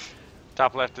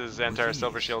 Top left is Antar Please.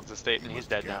 Silvershield's estate, You and he's must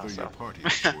dead now, gather so. your party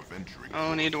before venturing No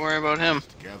forth. need to worry about You him.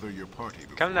 must gather your party Come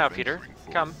before now, Peter. venturing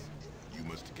forth. Come. You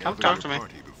must Come gather talk your to me.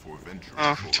 party before venturing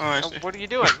Oh, forth. I Oh, see. what are you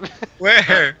doing?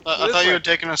 Where? I This thought you way. were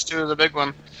taking us to the big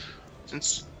one.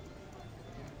 Since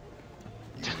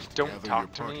You must Don't gather talk your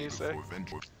to me, party you say? before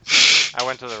venturing- I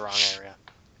went to the wrong area.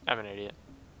 I'm an idiot.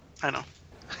 I know.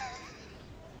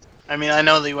 I mean, I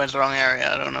know that you went to the wrong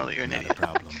area. I don't know that you're an Not a idiot.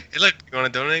 problem. Hey, look. You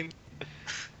want to donate?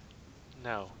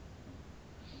 No.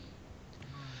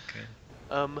 Okay.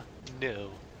 No.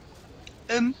 No.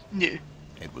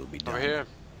 It will be done. Over here.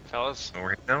 fellas. Over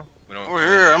here now? We don't. Over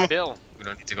here, I'm. Bill. We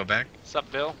don't need to go back. What's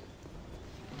up, Bill?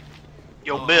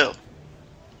 Yo, Bill.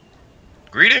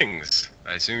 Greetings!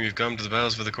 I assume you've come to the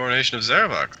palace for the coronation of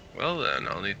Sarevok. Well then,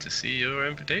 I'll need to see your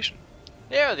invitation.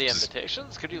 Here are the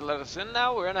invitations. Could you let us in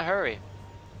now? We're in a hurry.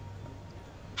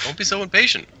 Don't be so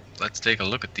impatient. Let's take a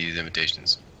look at these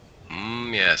invitations.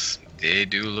 Yes, they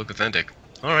do look authentic.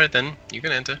 Alright then, you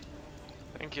can enter.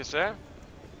 Thank you, sir.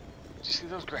 Did you see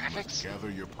those graphics? Gather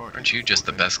your party. Aren't you just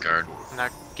the best guard? And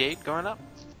that gate going up?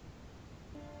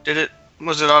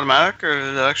 Was it automatic or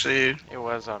did it actually It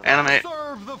was automatic. animate?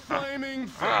 Serve the flaming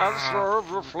I'll serve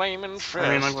your flaming fist.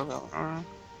 I mean, like,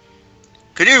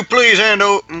 could you please hand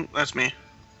over? That's me.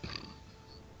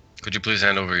 Could you please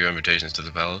hand over your invitations to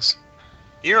the palace?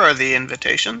 Here are the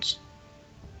invitations.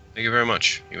 Thank you very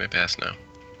much. You may pass now.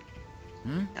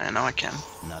 I know I can.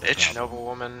 Not a Bitch.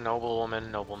 problem. Noble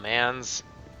woman, noble man's.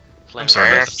 I'm Flaming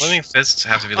sorry, fist. the flaming fists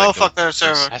have to be like Oh fuck, there's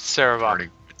Sarevok. That's Sarevok. party.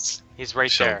 It's- He's right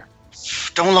So- there.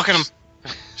 Don't look at him.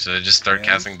 Should I just start Yes?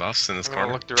 casting buffs in this I'm gonna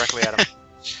corner? look directly at him.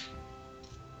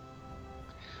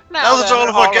 Now that all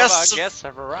of our guests-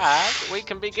 have arrived, we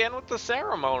can begin with the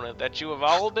ceremony that you have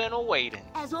all been awaiting.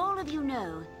 As all of you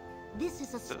know, this is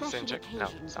a the same special chick? No,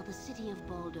 occasion stop. for the city of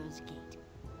Baldur's Gate.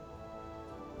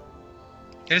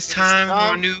 It is time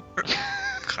for a new.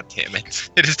 God damn it!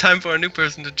 It is time for a new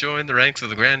person to join the ranks of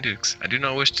the Grand Dukes. I do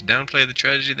not wish to downplay the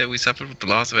tragedy that we suffered with the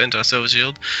loss of Entar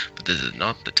Shield, but this is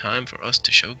not the time for us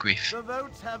to show grief. The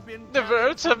votes have been The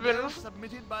votes have been-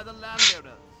 submitted by the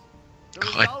landowners. The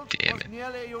God result damn was it.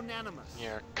 nearly unanimous.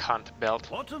 Your cunt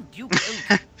belt. What of Duke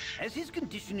Elton? Has his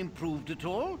condition improved at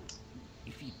all?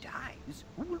 If he dies,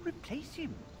 who will replace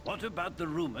him? What about the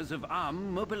rumors of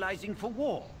Arm mobilizing for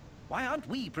war? Why aren't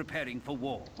we preparing for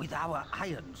war? With our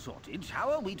iron shortage, how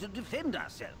are we to defend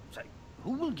ourselves?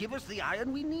 Who will give us the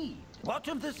iron we need? What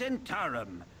of the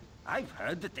Zentarum? I've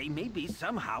heard that they may be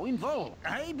somehow involved.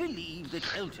 I believe that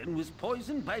Elton was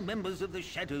poisoned by members of the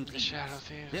Shadow Thieves. Shadow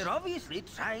Thieves. They're obviously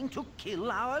trying to kill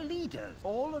our leaders.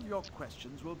 All of your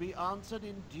questions will be answered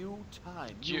in due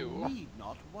time. You need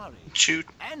not worry. Shoot.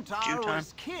 Entar Due time.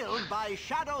 was killed by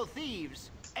Shadow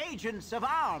Thieves, agents of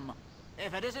Arm.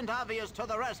 If it isn't obvious to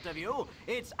the rest of you,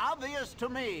 it's obvious to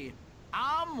me.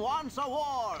 Arm wants a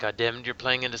war. Goddammit, you're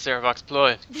playing into Sarevok's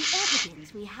ploy. The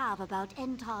evidence we have about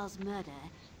Entar's murder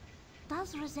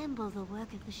does resemble the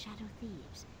work of the Shadow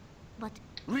Thieves, but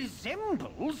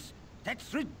Resembles?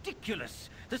 That's ridiculous.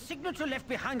 The signature left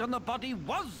behind on the body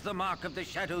was the mark of the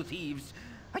Shadow Thieves.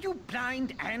 Are you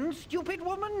blind and stupid,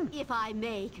 woman? if I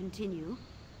may continue,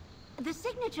 the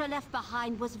signature left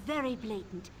behind was very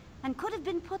blatant and could have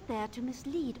been put there to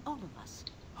mislead all of us.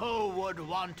 Who would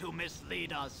want to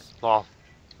mislead us? Lol.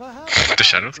 Perhaps The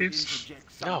Shadow I could Thieves?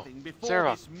 interject No, something before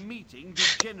Sarah. this meeting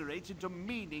degenerates into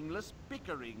meaningless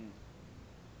bickering.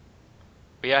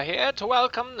 We are here to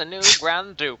welcome the new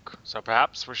Grand Duke, so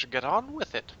perhaps we should get on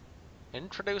with it.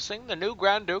 Introducing the new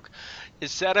Grand Duke is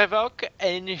Sarevok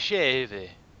and Shave.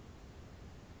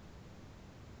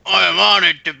 I am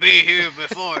honored to be here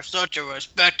before such a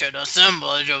respected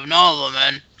assemblage of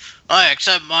noblemen. I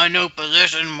accept my new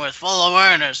position with full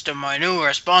awareness to my new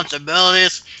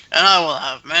responsibilities, and I will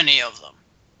have many of them.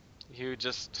 You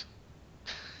just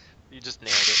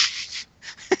nailed it.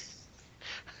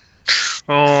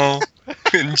 Oh,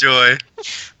 enjoy.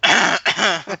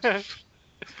 I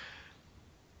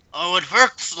would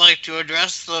first like to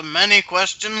address the many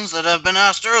questions that have been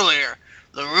asked earlier.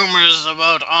 The rumors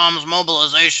about Arm's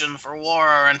mobilization for war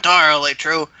are entirely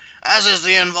true, as is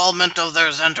the involvement of their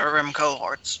Zentarim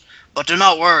cohorts. But do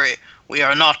not worry, we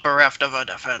are not bereft of a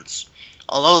defense.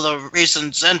 Although the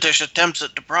recent Zentish attempts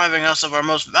at depriving us of our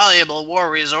most valuable war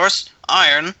resource,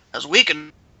 iron, has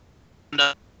weakened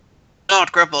us,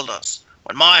 not crippled us.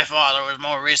 When my father was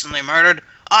more recently murdered,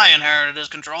 I inherited his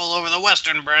control over the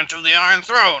western branch of the Iron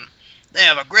Throne. They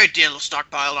have a great deal of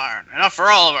stockpiled iron, enough for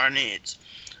all of our needs.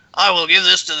 I will give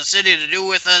this to the city to do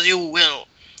with as you will.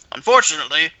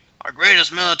 Unfortunately, our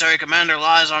greatest military commander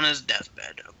lies on his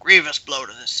deathbed, a grievous blow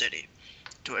to this city.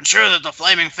 To ensure that the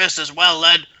Flaming Fist is well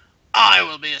led, I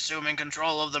will be assuming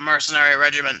control of the mercenary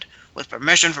regiment, with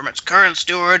permission from its current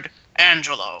steward,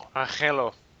 Angelo.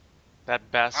 Angelo. That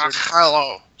bastard.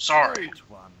 Hello. Sorry. Wait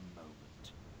one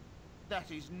moment. That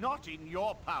is not in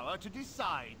your power to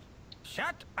decide.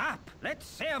 Shut up! Let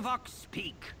Sarevok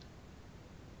speak.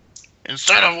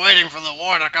 Instead of waiting for the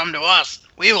war to come to us,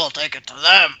 we will take it to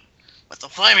them. With the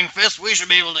Flaming Fist, we should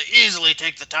be able to easily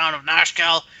take the town of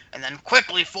Nashkel and then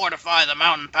quickly fortify the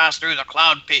mountain pass through the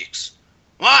Cloud Peaks.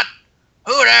 What?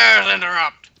 Who dares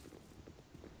interrupt?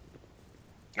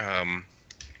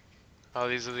 Oh,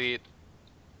 these are the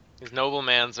These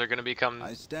noblemans are gonna become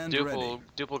I stand ready.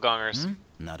 Duppelgangers.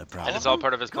 Not a And problem. it's all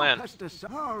part of his plan.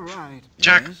 All right.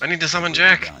 Jack, Yes? I need to summon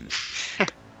Jack. Done.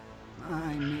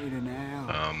 I need an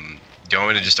hour. Do you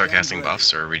want me to just start Stand casting ready.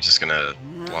 buffs, or are we just gonna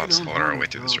slaughter our way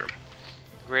through this room?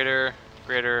 Greater,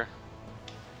 greater,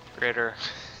 greater.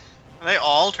 Are they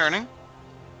all turning?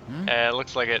 It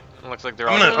looks like it. It looks like they're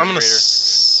all I'm gonna greater.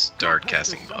 start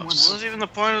casting buffs. What was even the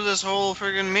point of this whole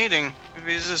friggin' meeting if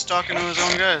he's just talking to his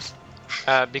own guys?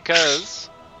 Because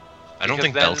I don't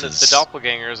think then Belt the is.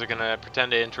 doppelgangers are gonna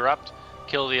pretend to interrupt,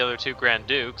 kill the other 2 Grand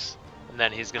Dukes, and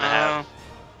then he's gonna have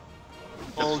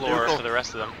the Old floor Duchal. for the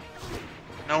rest of them.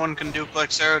 No one can duke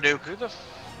like Sarah Duke. Who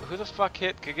the fuck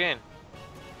hit Kagain?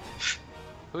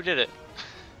 Who did it?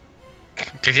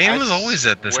 Kagain was always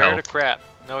at this Swear help. to crap.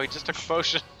 No, he just took a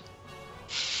potion.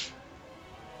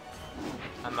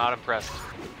 I'm not impressed.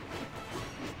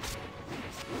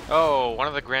 Oh, one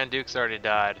of the Grand Dukes already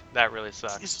died. That really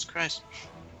sucks. Jesus Christ.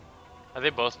 Are they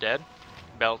both dead?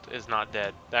 Belt is not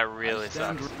dead. That really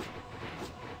sucks.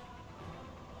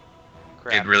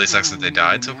 Crap. It really sucks that they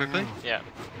died so quickly. Yeah.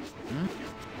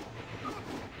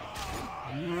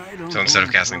 So instead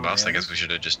of casting buffs, I guess we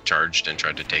should have just charged and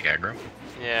tried to take aggro.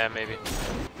 Yeah, maybe.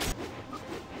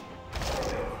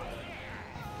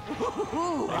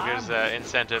 I think there's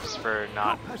incentives for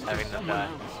not having them die.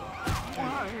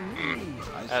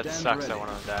 That stand sucks that ready. one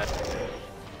of them died.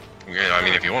 Yeah, I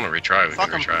mean, if you want to retry, we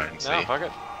Fuck can 'em. retry and see. No, fuck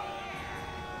it.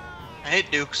 I hate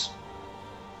dukes.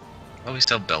 Oh, we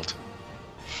still Belt.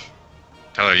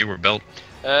 Tyler, you were Belt.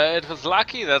 It was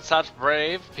lucky that such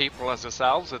brave people as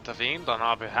yourselves intervened on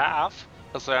our behalf.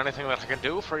 Is there anything that I can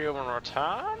do for you in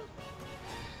return?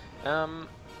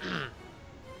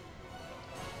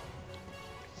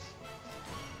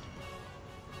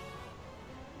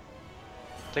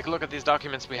 Take a look at these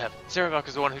documents we have. Sarevok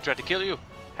is the one who tried to kill you.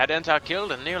 Had Entar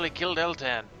killed and nearly killed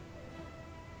Eltan.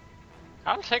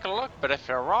 I'll take a look, but if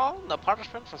you're wrong, the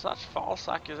punishment for such false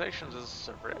accusations is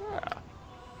severe.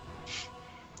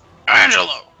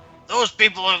 Angelo! Those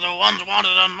people are the ones wanted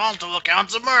on multiple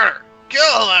counts of murder.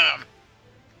 Kill them!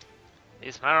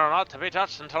 These men are not to be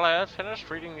touched until I have finished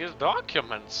reading these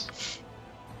documents.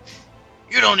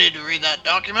 You don't need to read that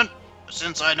document.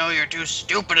 Since I know you're too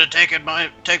stupid to take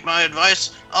my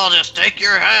advice, I'll just take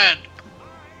your head.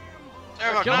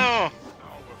 Sarevok, no!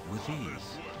 With ease.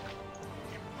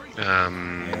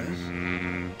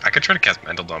 I could try to cast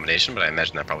Mental Domination, but I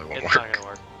imagine that probably won't It's not work. gonna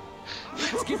work.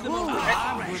 Let's give them a little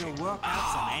I'm gonna work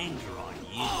out some anger on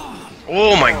you.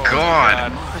 Oh my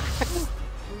god!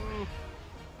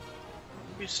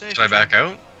 Be safe. Should I back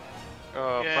out?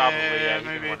 Oh, Yeah, probably, yeah, you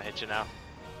maybe. can one hit you now.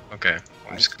 Okay,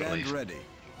 I'm I just gonna stand leave. ready.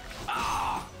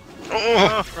 Oh!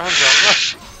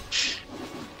 Rush.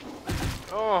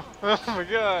 Oh, oh my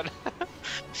god.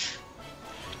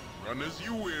 Run as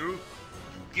you will.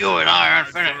 You and I are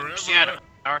Forever. unfinished yet,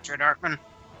 Archer Darkman.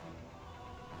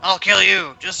 I'll kill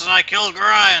you, just as I killed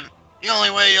Gorion. The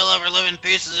only way you'll ever live in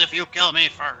peace is if you kill me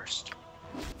first.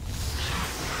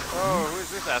 Oh, who's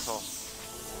this asshole?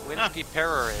 Winsky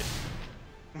Perorade.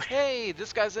 Hey,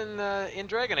 this guy's in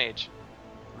Dragon Age.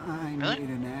 I Really? need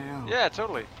an hour. Yeah,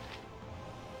 totally.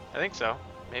 I think so.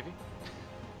 Maybe.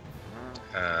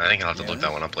 I think I'll have to look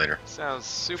that one up later. Sounds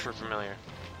super familiar.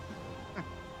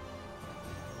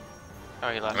 Oh,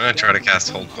 he left. I'm gonna try to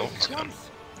cast Hold. Oh, he's gone.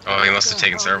 Oh, he must have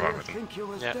taken Sarevok with him. Think you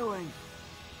was Yeah. doing?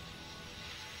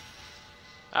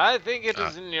 I think it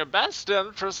is in your best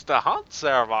interest to hunt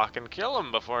Sarevok and kill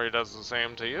him before he does the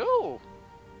same to you.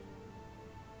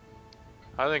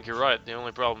 I think you're right. The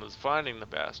only problem is finding the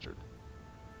bastard.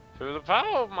 Through the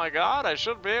power of my god, I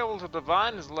should be able to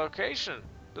divine his location.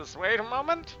 Just wait a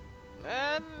moment,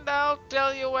 and I'll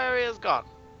tell you where he has gone.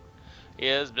 He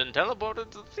has been teleported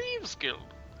to Thieves'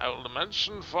 Guild. I will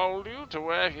dimension fold you to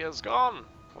where he has gone.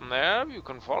 From there, you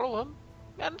can follow him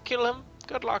and kill him.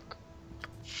 Good luck.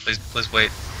 Please wait.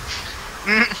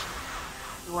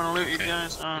 You wanna loot you Okay.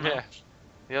 guys? Oh, no. Yeah.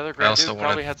 The other I Grand also Duke wanted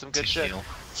probably had some good to shit. heal.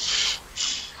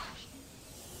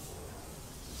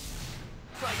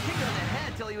 So I kicked him in the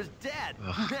head till he was dead.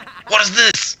 Ugh. What is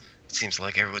this? It seems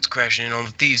like everyone's crashing in on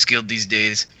the Thieves Guild these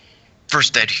days.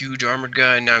 First that huge armored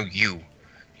guy, now you.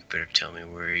 You better tell me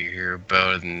where you hear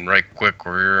about it, and right quick,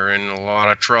 or you're in a lot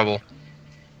of trouble.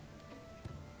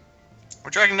 We're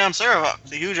tracking down Sarevok,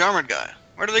 the huge armored guy.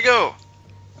 Where did they go?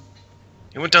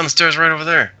 He went down the stairs right over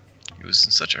there. He was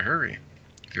in such a hurry.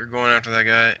 If you're going after that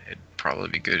guy, it'd probably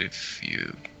be good if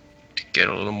you to get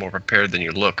a little more prepared than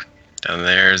you look. Down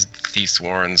there's the Thief's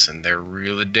Warrens, and they're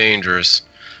really dangerous.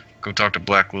 Go talk to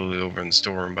Black Lily over in the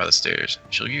storeroom by the stairs.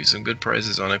 She'll give you some good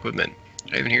prices on equipment.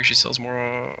 I even hear she sells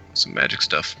more some magic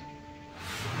stuff.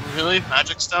 Really?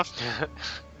 Magic stuff?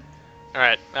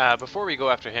 Alright, before we go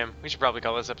after him, we should probably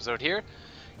call this episode here.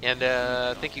 And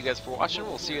thank you guys for watching.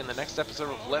 We'll see you in the next episode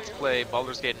of Let's Play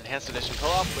Baldur's Gate Enhanced Edition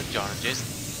Co-op with John and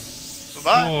Jason.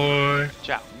 Bye-bye. Bye.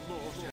 Ciao.